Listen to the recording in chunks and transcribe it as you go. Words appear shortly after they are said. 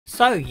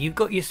So you've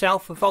got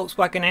yourself a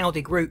Volkswagen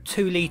Audi Group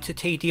 2-litre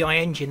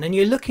TDi engine and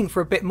you're looking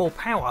for a bit more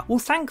power. Well,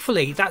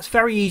 thankfully that's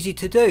very easy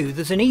to do.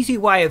 There's an easy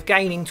way of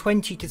gaining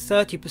 20 to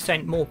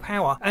 30% more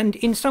power, and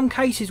in some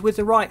cases with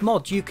the right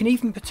mods you can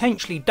even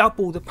potentially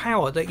double the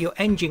power that your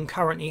engine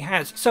currently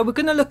has. So we're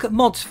going to look at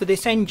mods for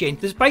this engine.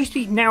 There's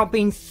basically now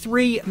been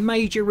 3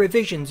 major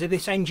revisions of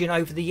this engine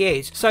over the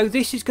years, so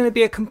this is going to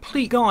be a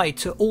complete guide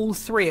to all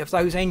 3 of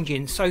those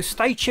engines. So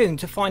stay tuned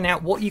to find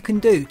out what you can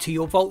do to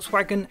your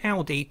Volkswagen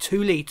Audi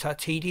 2-litre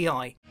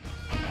TDi.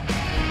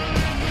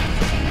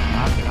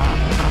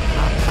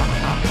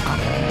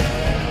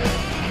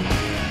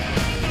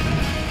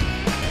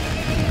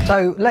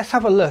 So let's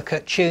have a look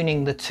at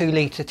tuning the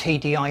 2-litre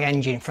TDi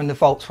engine from the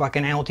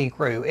Volkswagen Audi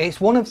Group.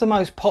 It's one of the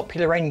most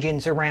popular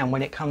engines around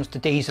when it comes to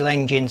diesel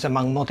engines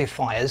among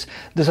modifiers.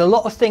 There's a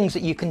lot of things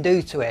that you can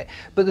do to it,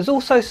 but there's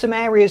also some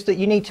areas that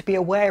you need to be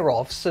aware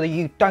of so that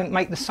you don't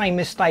make the same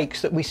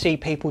mistakes that we see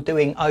people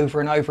doing over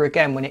and over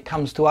again when it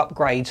comes to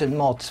upgrades and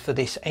mods for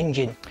this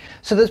engine.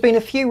 So there's been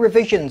a few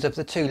revisions of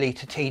the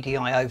 2-litre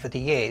TDi over the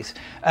years,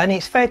 and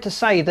it's fair to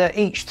say that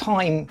each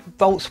time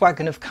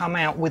Volkswagen have come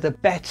out with a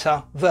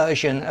better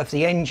version of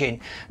the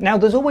engine. Now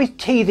there's always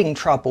teething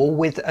trouble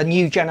with a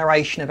new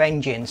generation of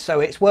engines,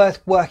 so it's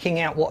worth working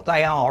out what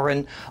they are,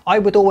 and I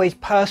would always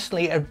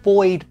personally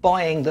avoid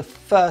buying the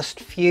first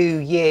few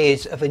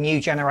years of a new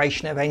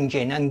generation of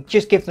engine and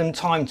just give them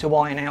time to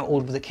iron out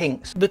all of the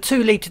kinks. The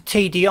 2-litre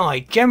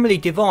TDi generally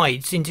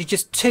divides into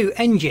just 2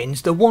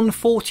 engines, the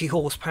 140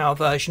 horsepower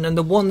version and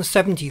the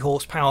 170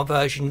 horsepower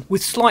version,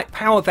 with slight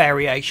power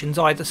variations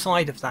either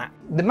side of that.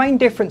 The main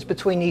difference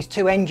between these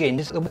 2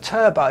 engines is the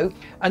turbo,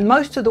 and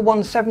most of the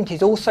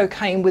 170s also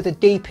came with a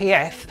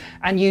DPF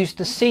and used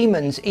the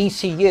Siemens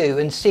ECU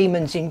and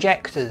Siemens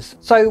injectors.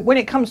 So when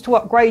it comes to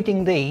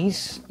upgrading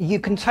these, you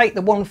can take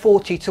the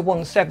 140 to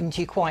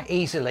 170 quite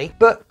easily,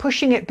 but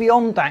pushing it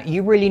beyond that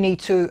you really need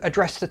to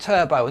address the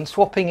turbo, and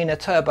swapping in a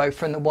turbo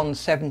from the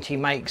 170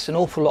 makes an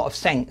awful lot of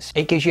sense.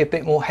 It gives you a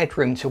bit more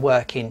headroom to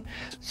work in.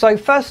 So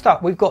first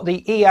up we've got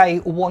the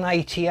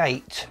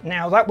EA188.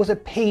 Now that was a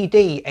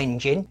PD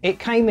engine. It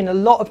came in a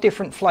lot of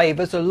different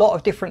flavours, a lot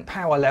of different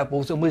power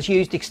levels, and was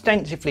used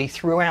extensively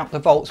throughout the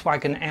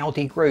Volkswagen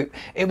Audi Group.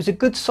 It was a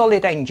good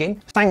solid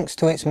engine thanks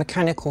to its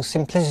mechanical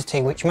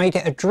simplicity, which made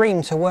it a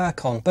dream to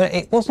work on, but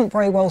it wasn't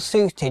very well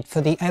suited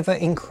for the ever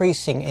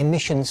increasing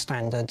emission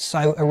standards,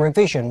 so a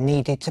revision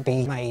needed to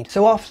be made.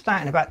 So after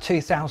that, in about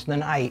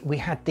 2008, we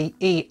had the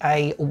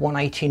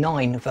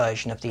EA189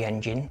 version of the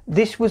engine.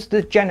 This was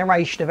the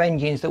generation of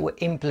engines that were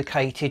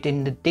implicated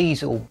in the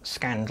diesel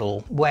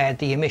scandal, where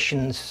the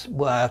emissions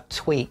were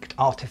tweaked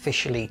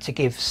artificially to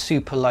give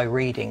super low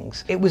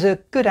readings. It was a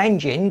good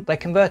engine. They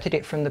converted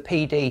it from the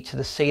PD to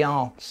the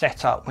CR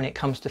setup when it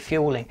comes to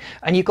fueling,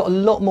 and you've got a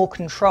lot more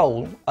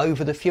control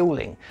over the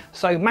fueling.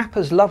 So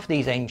mappers love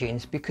these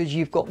engines because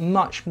you've got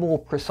much more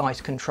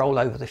precise control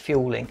over the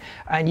fueling,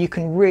 and you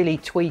can really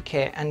tweak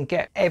it and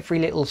get every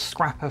little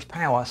scrap of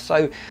power.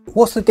 So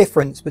what's the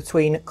difference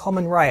between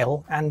common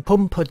rail and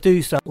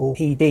pumper-ducer or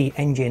PD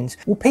engines?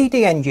 Well,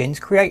 PD engines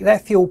create their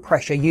fuel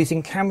pressure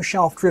using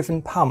camshaft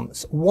driven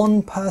pumps,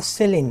 1 per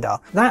cylinder.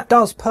 That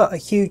does put a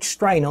huge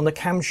strain on the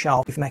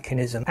camshaft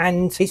mechanism,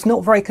 and it's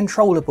not very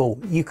controllable.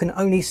 You can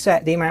only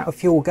set the amount of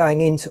fuel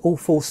going into all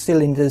 4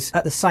 cylinders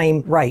at the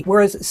same rate,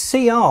 whereas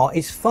CR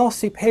is far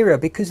superior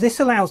because this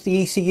allows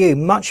the ECU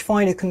much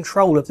finer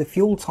control of the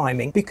fuel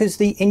timing, because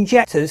the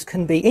injectors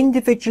can be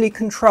individually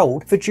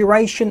controlled for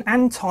duration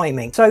and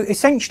timing. So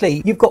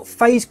essentially you've got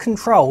phase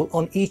control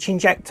on each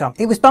injector.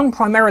 It was done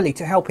primarily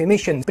to help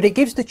emissions, but it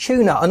gives the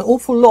tuner an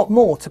awful lot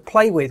more to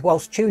play with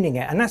whilst tuning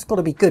it, and that's got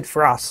to be good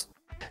for us.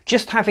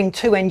 Just having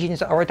 2 engines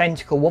that are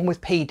identical, one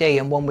with PD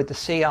and one with the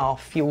CR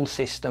fuel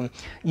system,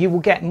 you will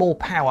get more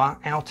power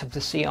out of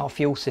the CR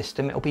fuel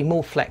system. It'll be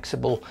more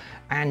flexible,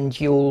 and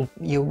you'll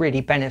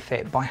really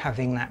benefit by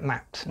having that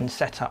mapped and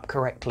set up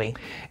correctly.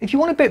 If you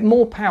want a bit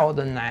more power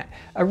than that,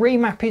 a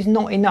remap is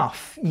not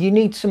enough. You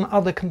need some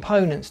other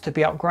components to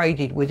be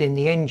upgraded within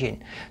the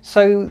engine.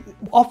 So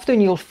often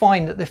you'll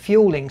find that the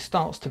fueling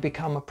starts to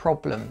become a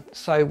problem.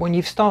 So when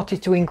you've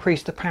started to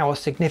increase the power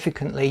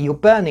significantly, you're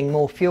burning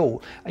more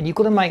fuel, and you've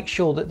got to make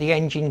sure that the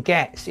engine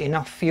gets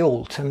enough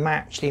fuel to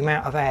match the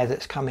amount of air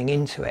that's coming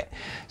into it.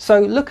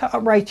 So look at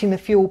uprating the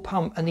fuel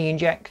pump and the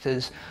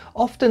injectors.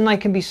 Often they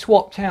can be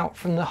swapped out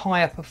from the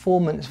higher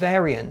performance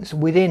variants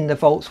within the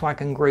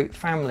Volkswagen Group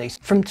families.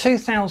 From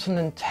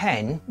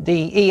 2010,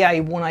 the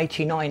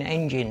EA189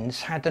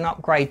 engines had an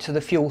upgrade to the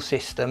fuel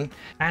system,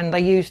 and they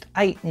used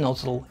 8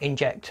 nozzle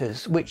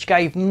injectors, which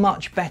gave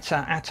much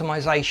better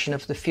atomization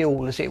of the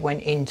fuel as it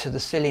went into the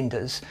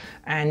cylinders,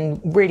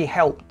 and really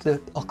helped the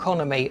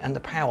economy and the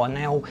power.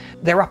 Now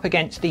they're up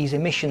against these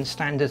emission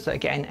standards that are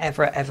getting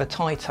ever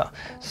tighter,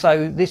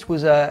 so this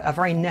was a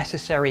very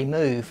necessary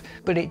move,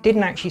 but it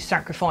didn't actually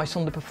sacrifice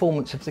on the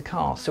performance of the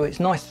car. So it's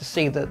nice to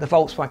see that the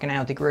Volkswagen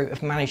Audi Group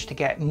have managed to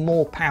get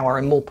more power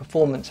and more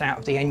performance out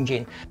of the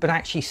engine, but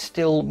actually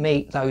still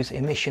meet those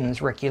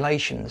emissions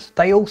regulations.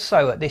 They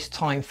also at this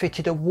time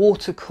fitted a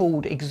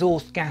water-cooled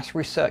exhaust gas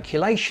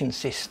recirculation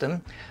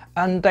system,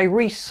 and they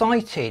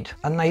recited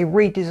and they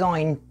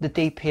redesigned the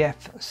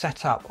DPF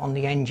setup on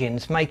the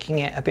engines, making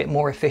it a bit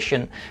more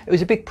efficient. It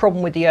was a big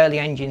problem with the early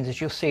engines, as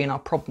you'll see in our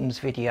problems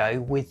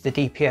video, with the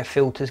DPF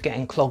filters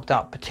getting clogged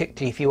up,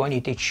 particularly if you only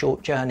did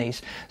short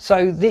journeys.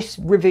 So this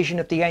revision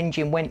of the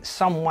engine went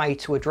some way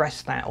to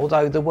address that,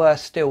 although there were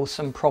still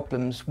some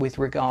problems with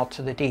regard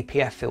to the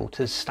DPF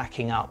filters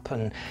stacking up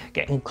and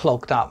getting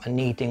clogged up and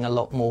needing a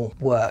lot more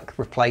work,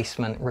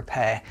 replacement,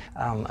 repair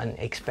and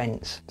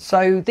expense.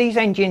 So these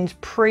engines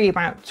pre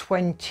about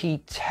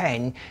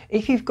 2010,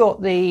 if you've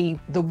got the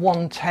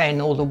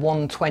 110 or the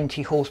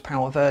 120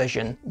 horsepower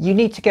version, you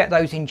need to get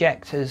those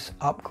injectors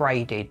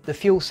upgraded. The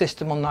fuel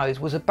system on those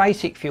was a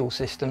basic fuel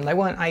system. They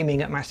weren't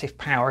aiming at massive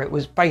power. It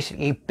was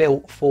basically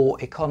built for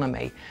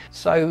economy.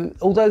 So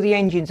although the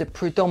engines are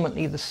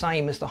predominantly the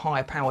same as the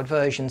higher powered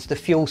versions, the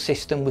fuel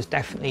system was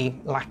definitely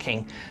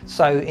lacking.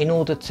 So in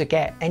order to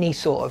get any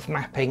sort of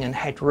mapping and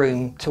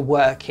headroom to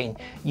working,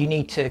 you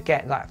need to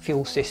get that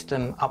fuel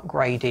system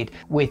upgraded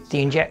with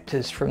the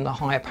injectors from the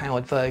higher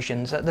powered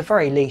versions at the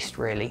very least,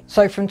 really.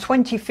 So from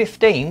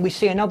 2015 we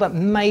see another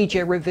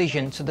major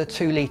revision to the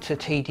 2 litre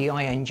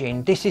TDi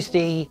engine. This is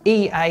the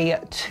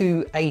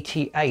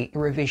EA188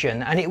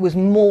 revision, and it was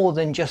more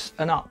than just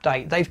an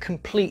update. They've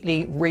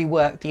completely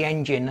reworked the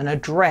engine and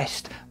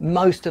addressed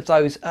most of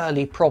those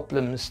early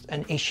problems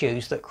and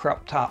issues that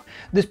cropped up.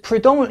 There's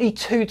predominantly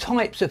two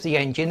types of the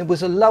engine. There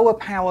was a lower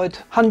powered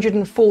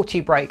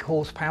 140 brake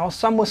horsepower,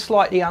 some were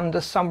slightly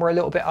under, some were a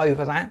little bit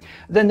over that.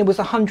 Then there was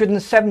a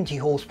 170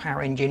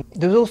 horsepower engine.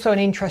 There was also an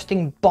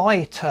interesting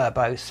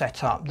bi-turbo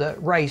setup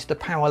that raised the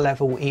power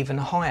level even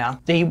higher.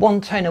 The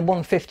 110 and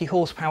 150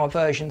 horsepower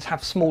versions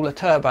have smaller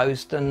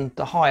turbos than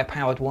the higher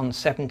powered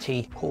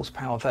 170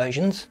 horsepower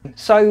versions.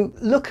 So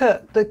look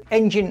at the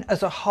engine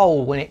as a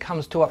whole when it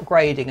comes to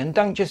upgrading, and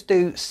don't just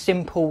do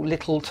simple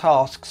little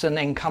tasks and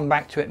then come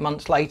back to it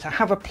months later.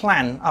 Have a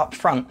plan up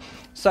front.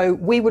 So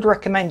we would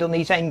recommend on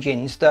these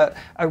engines that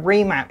a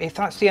remap, if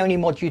that's the only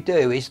mod you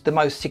do, is the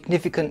most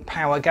significant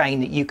power gain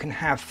that you can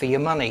have for your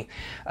money.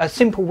 A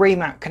simple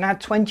remap can add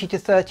 20 to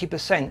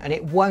 30% and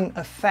it won't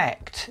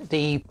affect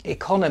the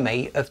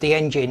economy of the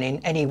engine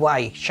in any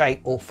way,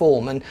 shape or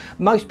form, and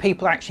most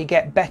people actually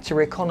get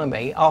better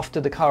economy after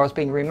the car has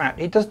been remapped.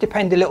 It does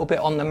depend a little bit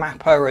on the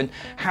mapper and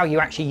how you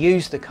actually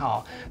use the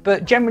car,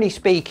 but generally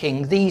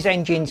speaking these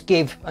engines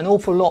give an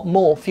awful lot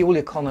more fuel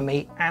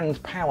economy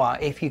and power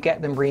if you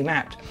get them remapped.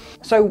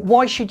 So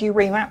why should you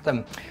remap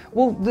them?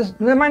 Well,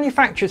 the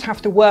manufacturers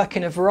have to work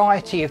in a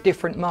variety of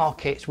different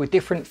markets with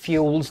different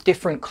fuels,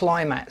 different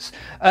climates,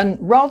 and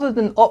rather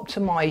than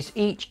optimize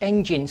each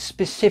engine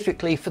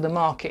specifically for the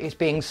market it's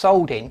being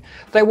sold in,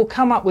 they will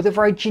come up with a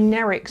very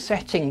generic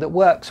setting that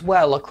works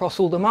well across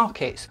all the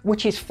markets,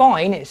 which is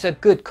fine. It's a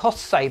good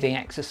cost saving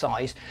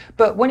exercise,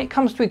 but when it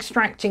comes to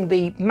extracting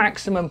the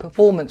maximum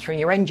performance from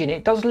your engine,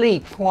 it does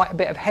leave quite a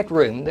bit of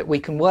headroom that we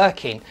can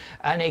work in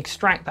and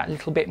extract that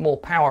little bit more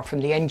power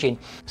from the engine.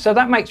 So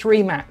that makes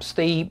remaps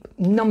the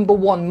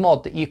 #1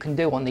 mod that you can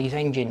do on these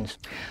engines.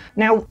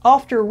 Now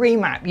after a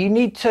remap you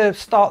need to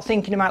start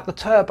thinking about the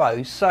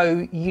turbos,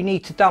 so you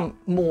need to dump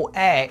more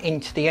air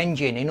into the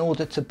engine in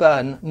order to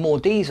burn more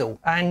diesel,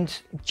 and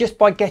just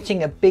by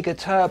getting a bigger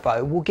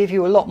turbo will give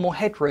you a lot more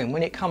headroom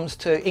when it comes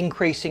to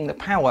increasing the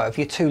power of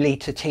your 2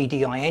 litre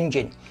TDi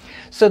engine.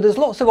 So there's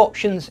lots of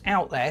options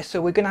out there, so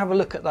we're going to have a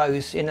look at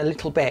those in a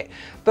little bit,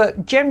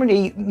 but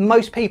generally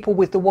most people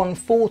with the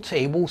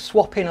 140 will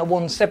swap in a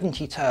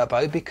 170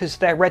 turbo because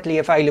they're readily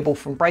available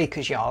from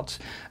breakers yards,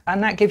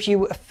 and that gives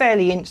you a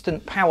fairly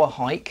instant power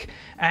hike,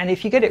 and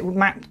if you get it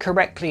mapped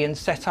correctly and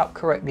set up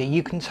correctly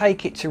you can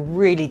take it to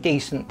really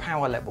decent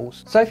power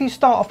levels. So if you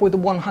start off with a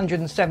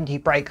 170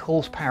 brake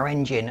horsepower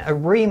engine, a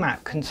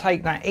remap can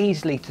take that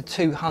easily to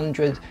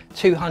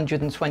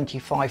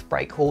 225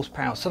 brake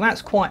horsepower, so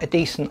that's quite a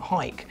decent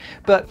hike.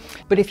 But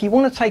if you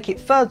want to take it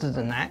further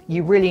than that,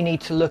 you really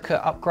need to look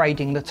at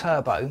upgrading the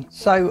turbo.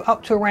 So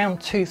up to around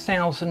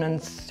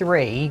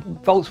 2003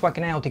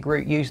 Volkswagen Audi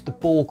Group used the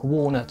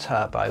Borg-Warner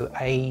turbo,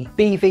 a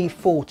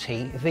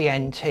BV40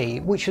 VNT,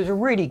 which is a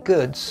really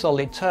good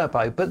solid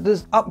turbo, but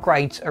there's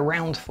upgrades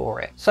around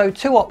for it. So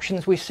two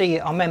options we see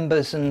our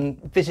members and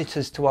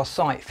visitors to our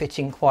site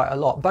fitting quite a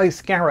lot,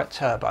 both Garrett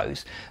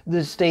turbos.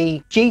 There's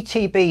the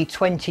GTB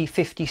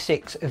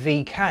 2056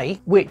 VK,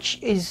 which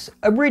is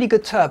a really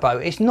good turbo.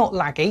 It's not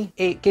laggy,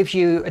 it gives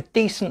you a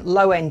decent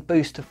low end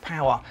boost of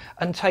power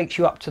and takes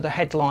you up to the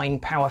headline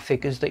power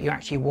figures that you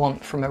actually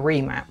want from a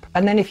remap.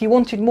 And then if you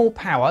wanted more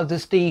power,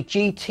 there's the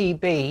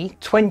GTB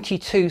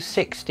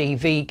 2260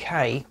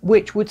 VK,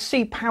 which would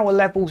see power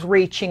levels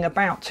reaching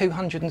about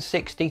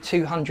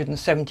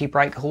 260-270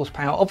 brake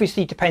horsepower,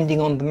 obviously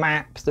depending on the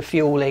map, the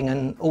fueling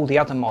and all the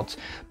other mods,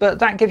 but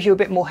that gives you a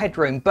bit more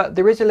headroom, but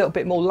there is a little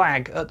bit more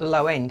lag at the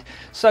low end.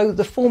 So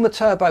the former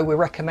turbo we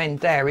recommend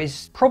there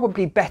is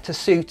probably better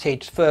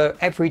suited for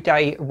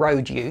everyday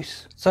road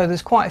use. So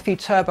there's quite a few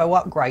turbo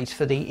upgrades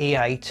for the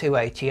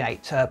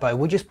EA188 turbo.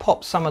 We'll just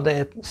pop some of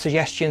the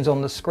suggestions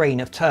on the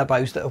screen of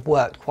turbos that have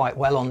worked quite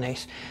well on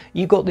this.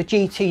 You've got the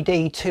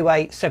GTD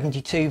 2.8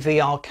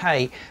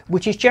 VRK,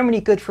 which is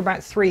generally good for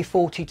about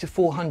 340 to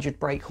 400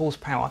 brake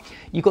horsepower.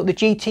 You've got the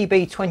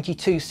GTB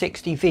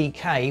 2260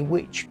 VK,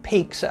 which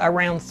peaks at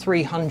around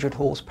 300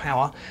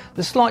 horsepower.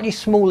 The slightly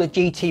smaller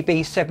GTB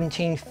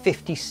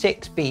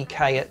 1756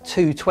 BK at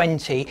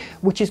 220,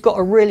 which has got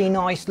a really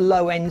nice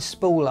low end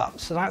spool up,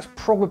 so that's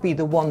probably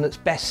the one that's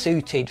best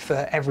suited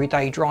for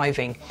everyday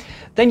driving.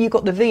 Then you've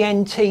got the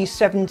VNT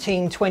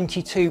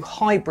 1722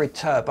 hybrid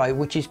turbo,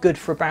 which is good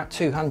for about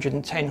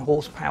 210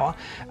 horsepower,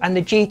 and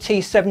the GT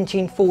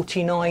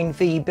 1749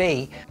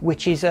 VB,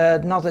 which is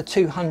another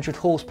 200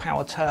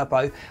 horsepower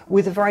turbo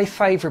with a very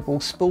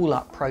favourable spool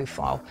up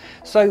profile.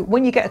 So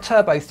when you get a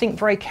turbo, think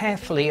very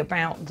carefully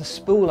about the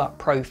spool up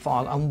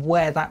profile and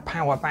where that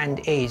power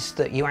band is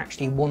that you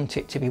actually want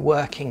it to be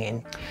working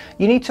in.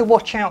 You need to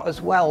watch out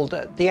as well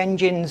that the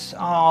engines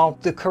are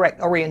the correct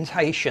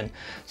orientation.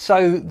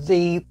 So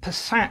the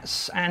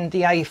Passats and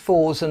the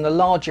A4s and the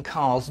larger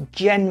cars,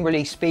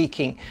 generally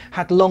speaking,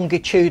 had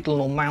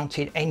longitudinal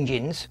mounted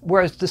engines,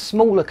 whereas the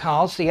smaller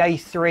cars, the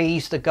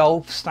A3s, the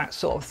Golfs, that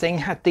sort of thing,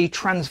 had the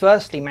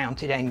transversely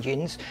mounted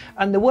engines,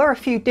 and there were a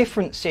few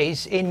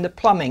differences in the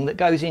plumbing that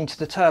goes into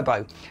the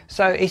turbo.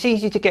 So it's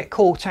easy to get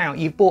caught out.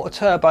 You've bought a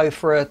turbo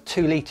for a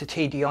 2-litre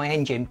TDi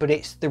engine, but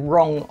it's the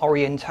wrong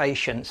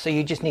orientation, so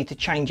you just need to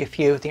change a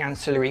few of the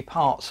ancillary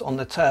parts on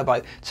the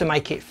turbo to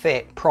make it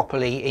fit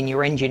properly in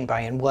your engine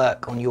bay and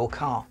work on your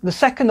car. The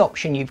second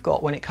option you've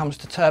got when it comes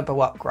to turbo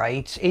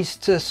upgrades is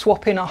to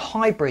swap in a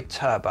hybrid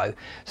turbo.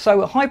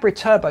 So a hybrid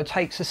turbo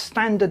takes a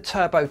standard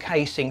turbo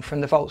casing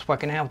from the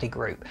Volkswagen Audi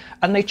group,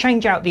 and they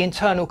change out the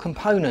internal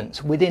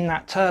components within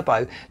that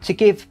turbo to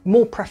give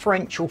more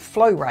preferential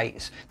flow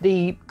rates.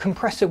 The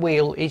compressor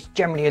wheel is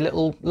generally a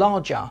little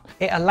larger.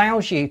 It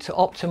allows you to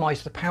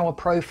optimize the power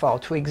profile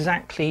to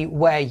exactly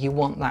where you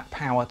want that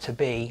power to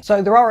be.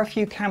 So there are a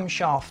few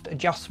camshaft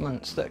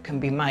adjustments that can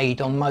be made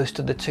on most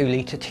of the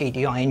 2-litre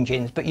TDi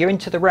engines, but you're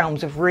into the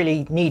realms of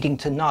really needing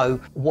to know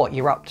what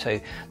you're up to.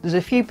 There's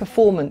a few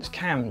performance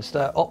cams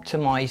that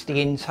optimize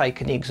the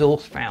intake and the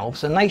exhaust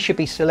valves, and they should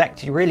be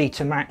selected really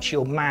to match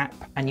your map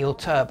and your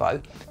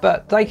turbo,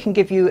 but they can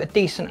give you a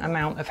decent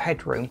amount of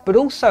headroom. But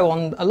also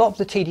on a lot of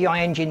the TDi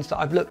engines that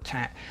I've looked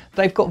at,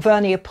 they've got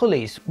vernier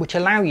pulleys which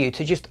allow you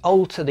to just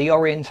alter the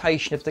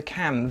orientation of the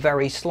cam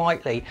very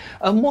slightly,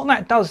 and what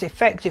that does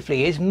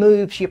effectively is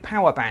moves your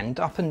power band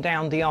up and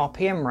down the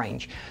RPM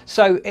range,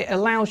 so it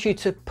allows you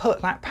to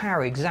put that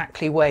power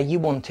exactly where you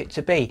want it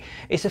to be.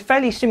 It's a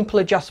fairly simple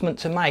adjustment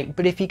to make,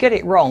 but if you get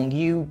it wrong,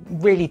 you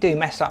really do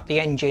mess up the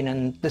engine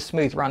and the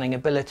smooth running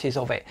abilities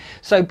of it.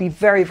 So be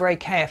very, very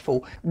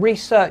careful.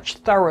 Research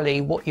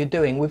thoroughly what you're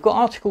doing. We've got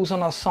articles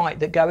on our site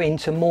that go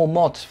into more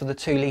mods for the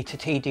 2-litre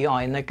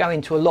TDi, and they go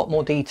into a lot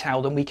more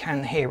detail than we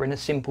can here in a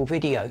simple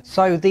video.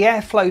 So the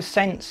airflow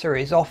sensor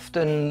is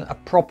often a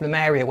problem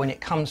area when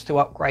it comes to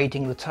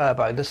upgrading the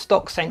turbo. The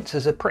stock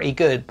sensors are pretty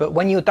good, but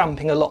when you're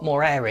dumping a lot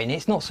more air in,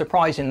 it's not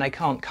surprising they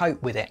can't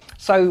cope with it.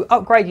 So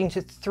upgrading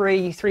to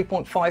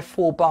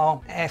 3.54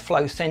 bar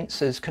airflow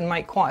sensors can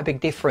make quite a big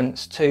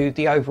difference to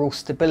the overall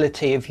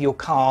stability of your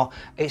car,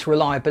 its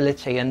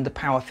reliability and the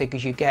power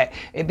figures you get.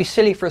 It'd be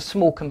silly for a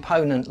small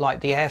component like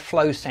the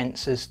airflow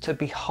sensors to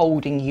be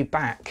holding you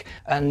back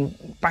and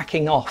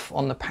backing off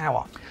on the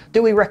power.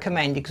 Do we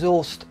recommend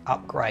exhaust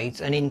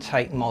upgrades and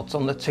intake mods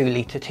on the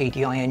 2-litre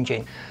TDi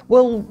engine?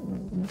 Well,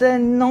 they're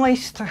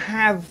nice to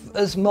have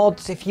as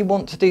mods if you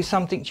want to do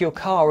something to your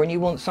car and you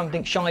want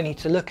something shiny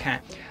to look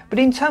at. But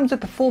in terms of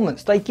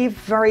performance, they give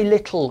very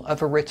little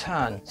of a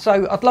return.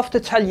 So I'd love to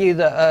tell you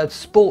that a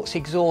sports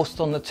exhaust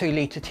on the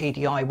 2-litre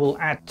TDi will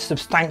add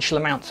substantial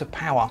amounts of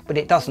power, but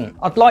it doesn't.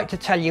 I'd like to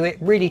tell you it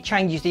really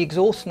changes the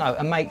exhaust note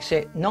and makes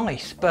it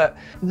nice, but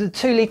the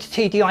 2-litre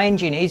TDi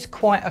engine is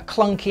quite a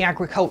clunky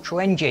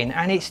agricultural engine,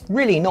 and it's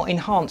really not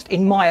enhanced,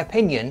 in my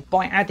opinion,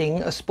 by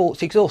adding a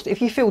sports exhaust.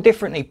 If you feel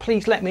differently,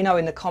 please let me know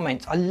in the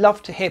comments. I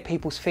love to hear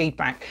people's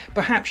feedback.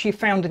 Perhaps you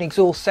found an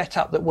exhaust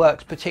setup that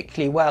works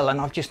particularly well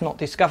and I've just not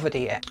discovered it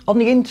yet. On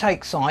the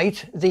intake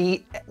side,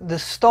 the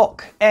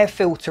stock air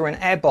filter and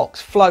airbox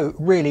flow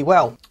really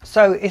well,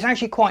 so it's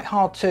actually quite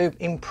hard to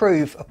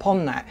improve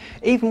upon that.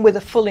 Even with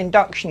a full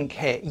induction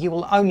kit, you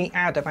will only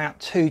add about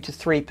 2 to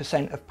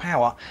 3% of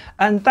power,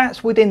 and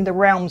that's within the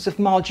realms of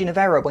margin of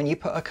error when you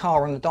put a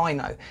car on a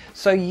dyno,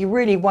 so you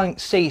really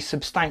won't see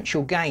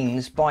substantial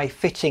gains by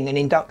fitting an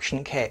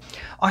induction kit.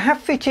 I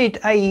have fitted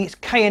a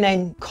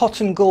K&N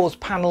cotton gauze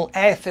panel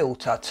air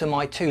filter to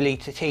my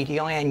 2-litre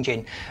TDi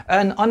engine,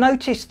 and I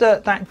noticed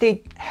that did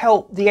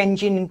help the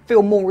engine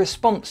feel more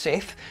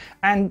responsive,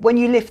 and when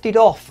you lift it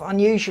off,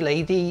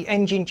 unusually the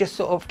engine just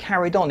sort of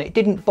carried on. It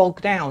didn't bog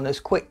down as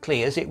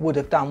quickly as it would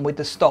have done with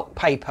the stock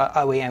paper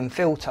OEM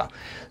filter.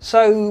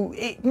 So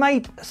it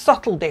made a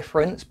subtle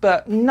difference,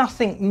 but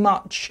nothing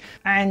much,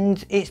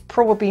 and it's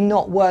probably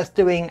not worth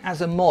doing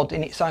as a mod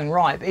in its own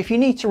right. But if you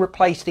need to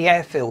replace the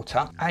air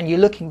filter and you're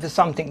looking for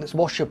something that's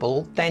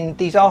washable, then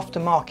these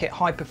aftermarket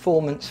high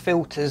performance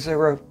filters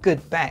are a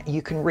good bet.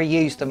 You can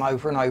reuse them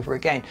over and over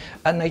again,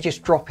 and they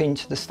just drop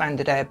into the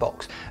standard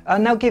airbox,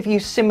 and they'll give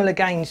you similar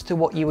similar gains to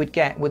what you would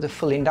get with a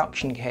full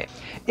induction kit.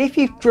 If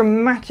you've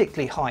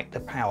dramatically hiked the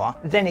power,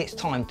 then it's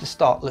time to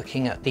start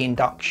looking at the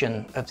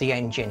induction of the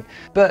engine.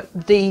 But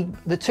the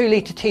 2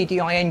 litre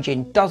TDi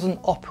engine doesn't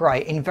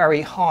operate in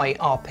very high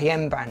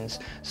RPM bands,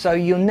 so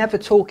you're never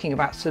talking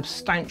about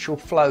substantial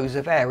flows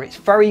of air. It's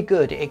very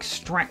good at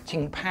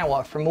extracting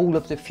power from all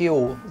of the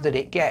fuel that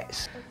it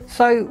gets.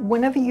 So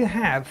whenever you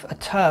have a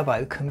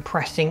turbo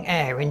compressing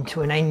air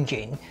into an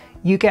engine,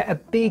 you get a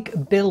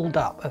big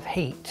build-up of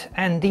heat,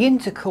 and the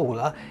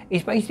intercooler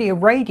is basically a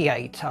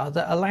radiator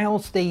that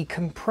allows the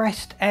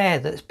compressed air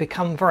that's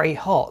become very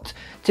hot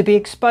to be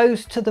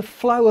exposed to the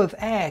flow of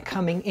air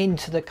coming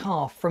into the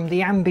car from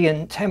the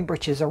ambient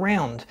temperatures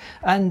around,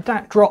 and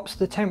that drops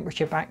the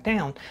temperature back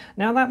down.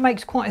 Now that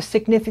makes quite a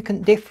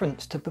significant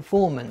difference to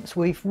performance.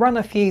 We've run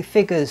a few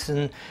figures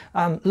and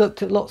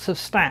looked at lots of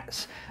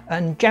stats,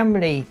 and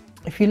generally,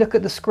 if you look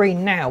at the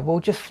screen now,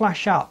 we'll just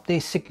flash up the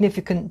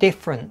significant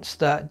difference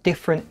that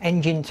different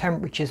engine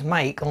temperatures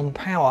make on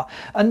power.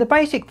 And the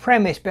basic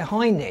premise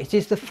behind this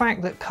is the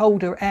fact that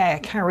colder air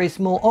carries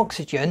more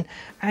oxygen,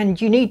 and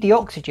you need the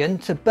oxygen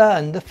to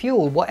burn the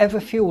fuel, whatever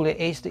fuel it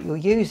is that you're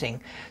using.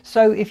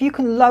 So if you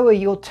can lower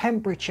your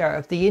temperature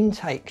of the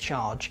intake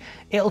charge,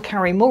 it'll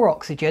carry more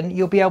oxygen,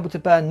 you'll be able to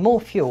burn more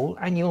fuel,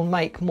 and you'll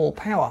make more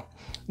power.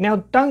 Now,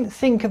 don't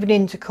think of an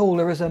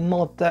intercooler as a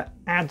mod that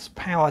adds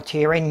power to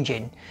your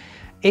engine.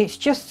 It's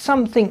just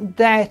something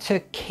there to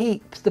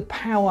keep the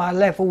power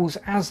levels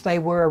as they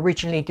were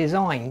originally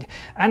designed.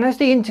 And as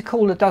the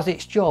intercooler does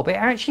its job, it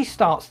actually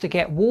starts to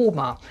get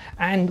warmer.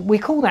 And we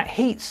call that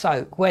heat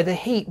soak, where the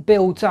heat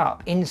builds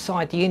up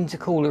inside the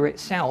intercooler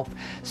itself.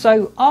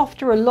 So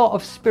after a lot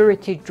of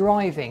spirited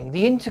driving,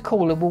 the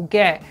intercooler will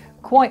get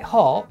quite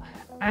hot,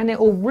 and it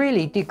will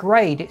really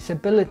degrade its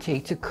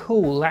ability to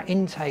cool that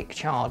intake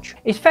charge.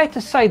 It's fair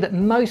to say that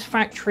most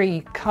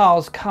factory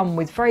cars come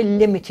with very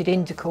limited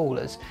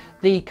intercoolers.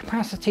 The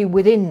capacity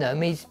within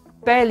them is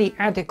barely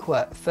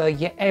adequate for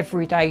your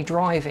everyday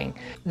driving.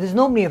 There's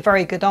normally a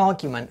very good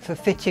argument for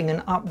fitting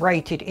an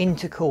uprated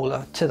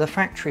intercooler to the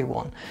factory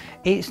one.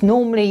 It's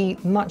normally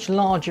much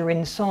larger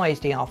in size,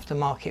 the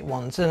aftermarket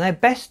ones, and they're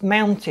best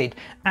mounted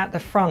at the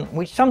front,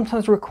 which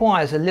sometimes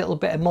requires a little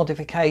bit of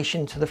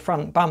modification to the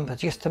front bumper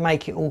just to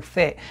make it all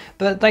fit.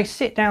 But they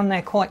sit down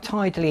there quite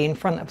tidily in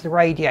front of the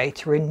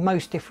radiator in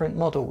most different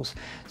models.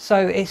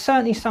 So it's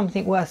certainly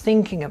something worth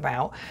thinking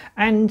about.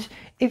 And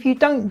if you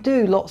don't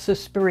do lots of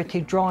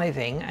spirited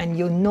driving and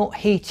you're not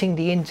heating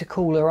the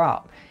intercooler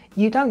up,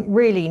 you don't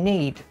really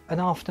need an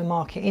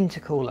aftermarket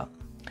intercooler.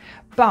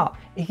 But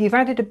if you've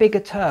added a bigger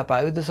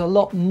turbo, there's a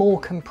lot more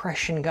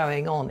compression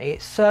going on.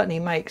 It certainly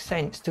makes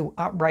sense to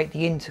uprate the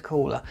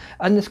intercooler,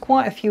 and there's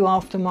quite a few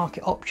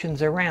aftermarket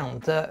options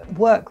around that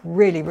work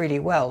really, really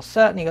well,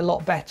 certainly a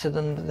lot better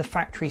than the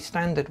factory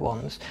standard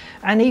ones.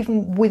 And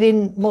even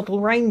within model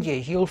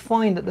ranges, you'll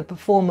find that the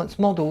performance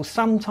models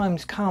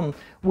sometimes come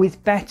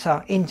with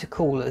better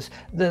intercoolers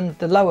than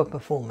the lower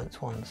performance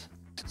ones.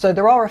 So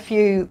there are a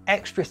few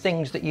extra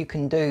things that you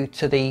can do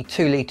to the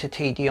 2 litre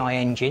TDi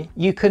engine.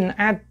 You can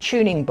add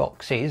tuning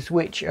boxes,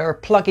 which are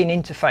plug-in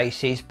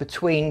interfaces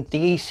between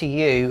the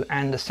ECU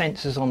and the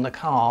sensors on the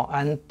car,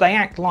 and they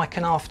act like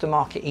an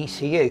aftermarket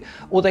ECU,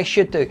 or they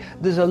should do.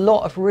 There's a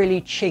lot of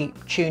really cheap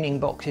tuning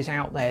boxes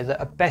out there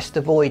that are best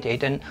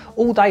avoided, and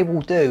all they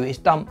will do is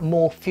dump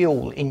more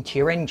fuel into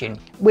your engine,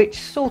 which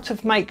sort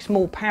of makes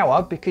more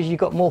power because you've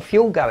got more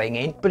fuel going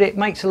in, but it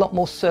makes a lot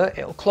more soot.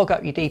 It'll clog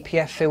up your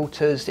DPF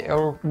filters,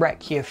 it'll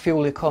wreck your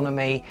fuel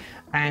economy,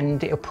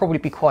 and it'll probably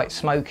be quite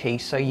smoky,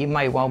 so you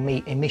may well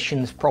meet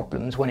emissions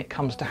problems when it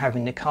comes to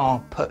having the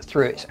car put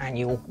through its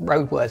annual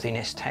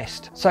roadworthiness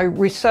test. So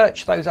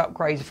research those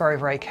upgrades very,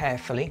 very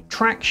carefully.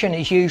 Traction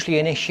is usually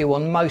an issue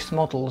on most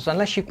models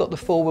unless you've got the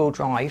four-wheel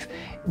drive.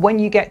 When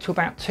you get to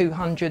about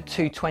 200,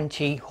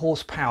 220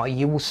 horsepower,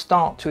 you will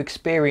start to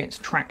experience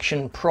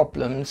traction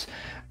problems.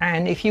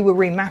 And if you were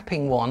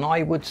remapping one,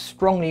 I would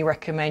strongly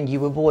recommend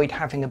you avoid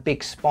having a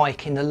big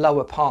spike in the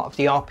lower part of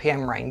the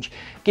RPM range.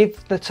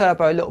 Give the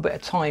turbo a little bit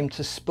of time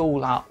to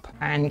spool up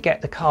and get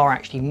the car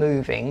actually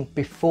moving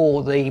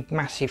before the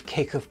massive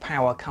kick of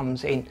power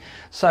comes in.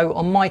 So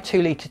on my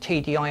 2 litre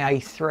TDi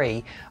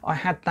A3, I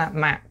had that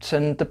mapped,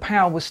 and the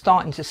power was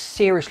starting to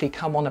seriously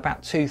come on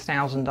about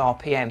 2000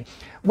 RPM.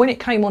 When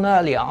it came on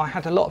earlier, I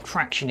had a lot of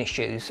traction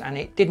issues and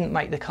it didn't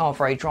make the car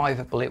very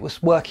drivable. It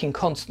was working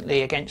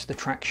constantly against the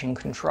traction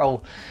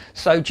control.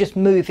 So just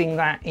moving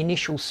that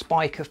initial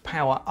spike of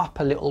power up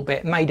a little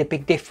bit made a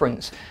big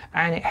difference,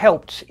 and it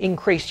helped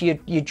increase your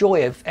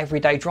joy of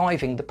everyday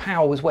driving. The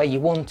power was where you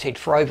wanted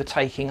for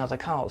overtaking other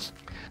cars.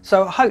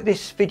 So I hope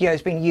this video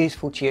has been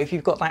useful to you. If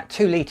you've got that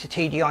 2-litre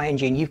TDi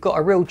engine, you've got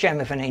a real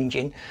gem of an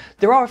engine.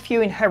 There are a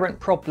few inherent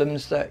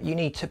problems that you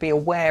need to be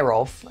aware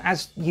of,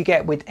 as you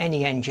get with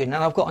any engine,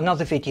 and I've got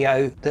another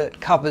video that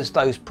covers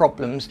those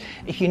problems.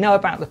 If you know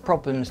about the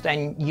problems,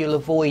 then you'll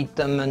avoid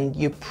them and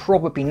you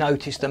probably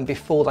notice them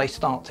before they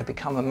start to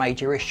become a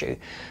major issue.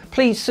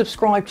 Please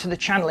subscribe to the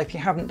channel if you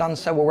haven't done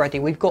so already.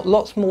 We've got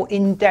lots more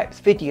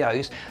in-depth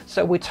videos,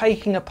 so we're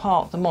taking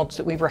apart the mods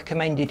that we've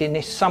recommended in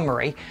this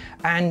summary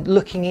and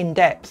looking in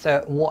depth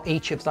at what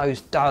each of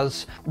those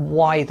does,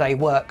 why they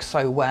work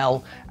so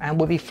well, and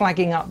we'll be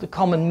flagging up the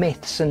common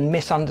myths and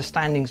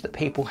misunderstandings that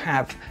people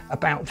have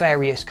about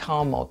various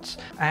car mods.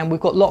 And we've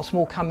got lots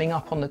more coming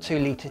up on the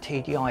 2-litre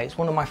TDi. It's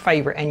one of my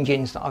favourite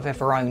engines that I've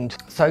ever owned.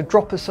 So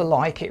drop us a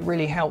like, it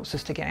really helps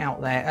us to get out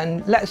there,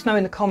 and let us know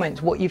in the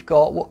comments what you've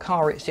got, what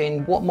car it's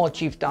in, what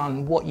mods you've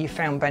done, what you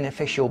found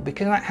beneficial,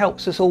 because that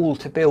helps us all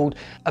to build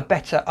a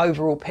better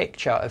overall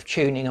picture of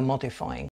tuning and modifying.